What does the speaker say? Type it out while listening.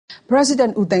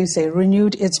President U Thein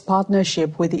renewed its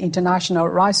partnership with the International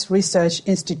Rice Research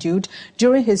Institute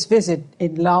during his visit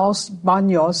in Laos,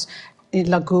 Banyos, in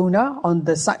Laguna on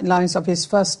the sidelines of his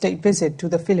first state visit to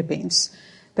the Philippines.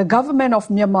 The government of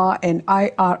Myanmar and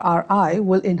IRRI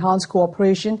will enhance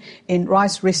cooperation in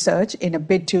rice research in a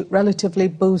bid to relatively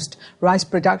boost rice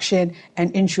production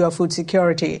and ensure food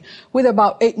security. With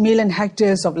about 8 million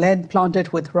hectares of land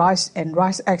planted with rice and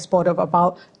rice export of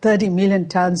about 30 million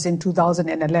tons in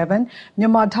 2011,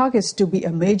 Myanmar targets to be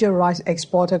a major rice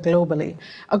exporter globally.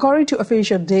 According to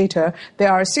official data,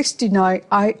 there are 69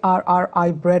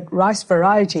 IRRI-bred rice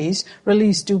varieties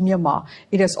released to Myanmar.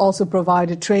 It has also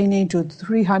provided training to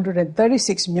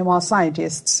 336 Myanmar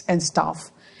scientists and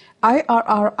staff.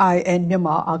 IRRI and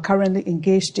Myanmar are currently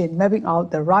engaged in mapping out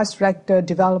the rice sector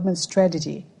development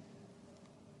strategy.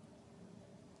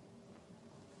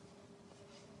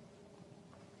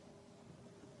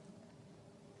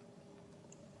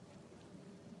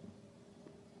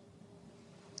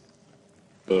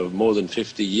 More than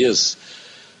 50 years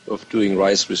of doing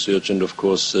rice research, and of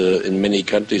course in many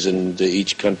countries, and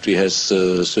each country has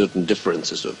certain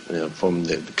differences. From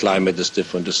the climate is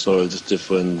different, the soil is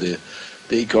different, the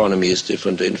economy is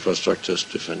different, the infrastructure is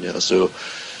different. Yeah. So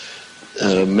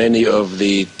many of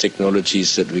the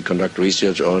technologies that we conduct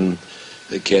research on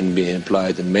can be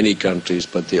applied in many countries,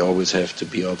 but they always have to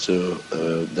be also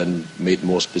then made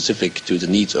more specific to the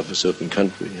needs of a certain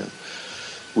country. Yeah.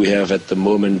 We have at the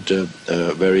moment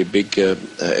very big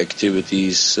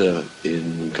activities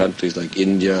in countries like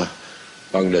India,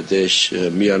 Bangladesh,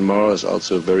 Myanmar is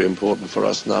also very important for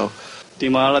us now.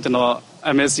 I've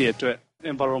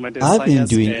been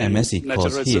doing MSc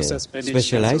course here,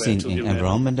 specializing in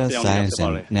environmental science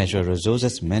and natural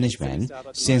resources management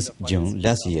since June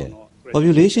last year.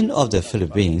 Population of the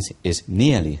Philippines is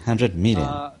nearly 100 million.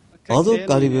 Although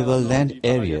cultivable land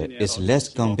area is less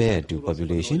compared to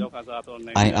population,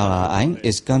 IRRI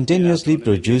is continuously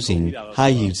producing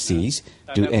high-yield seeds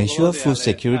to ensure food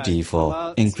security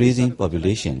for increasing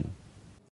population.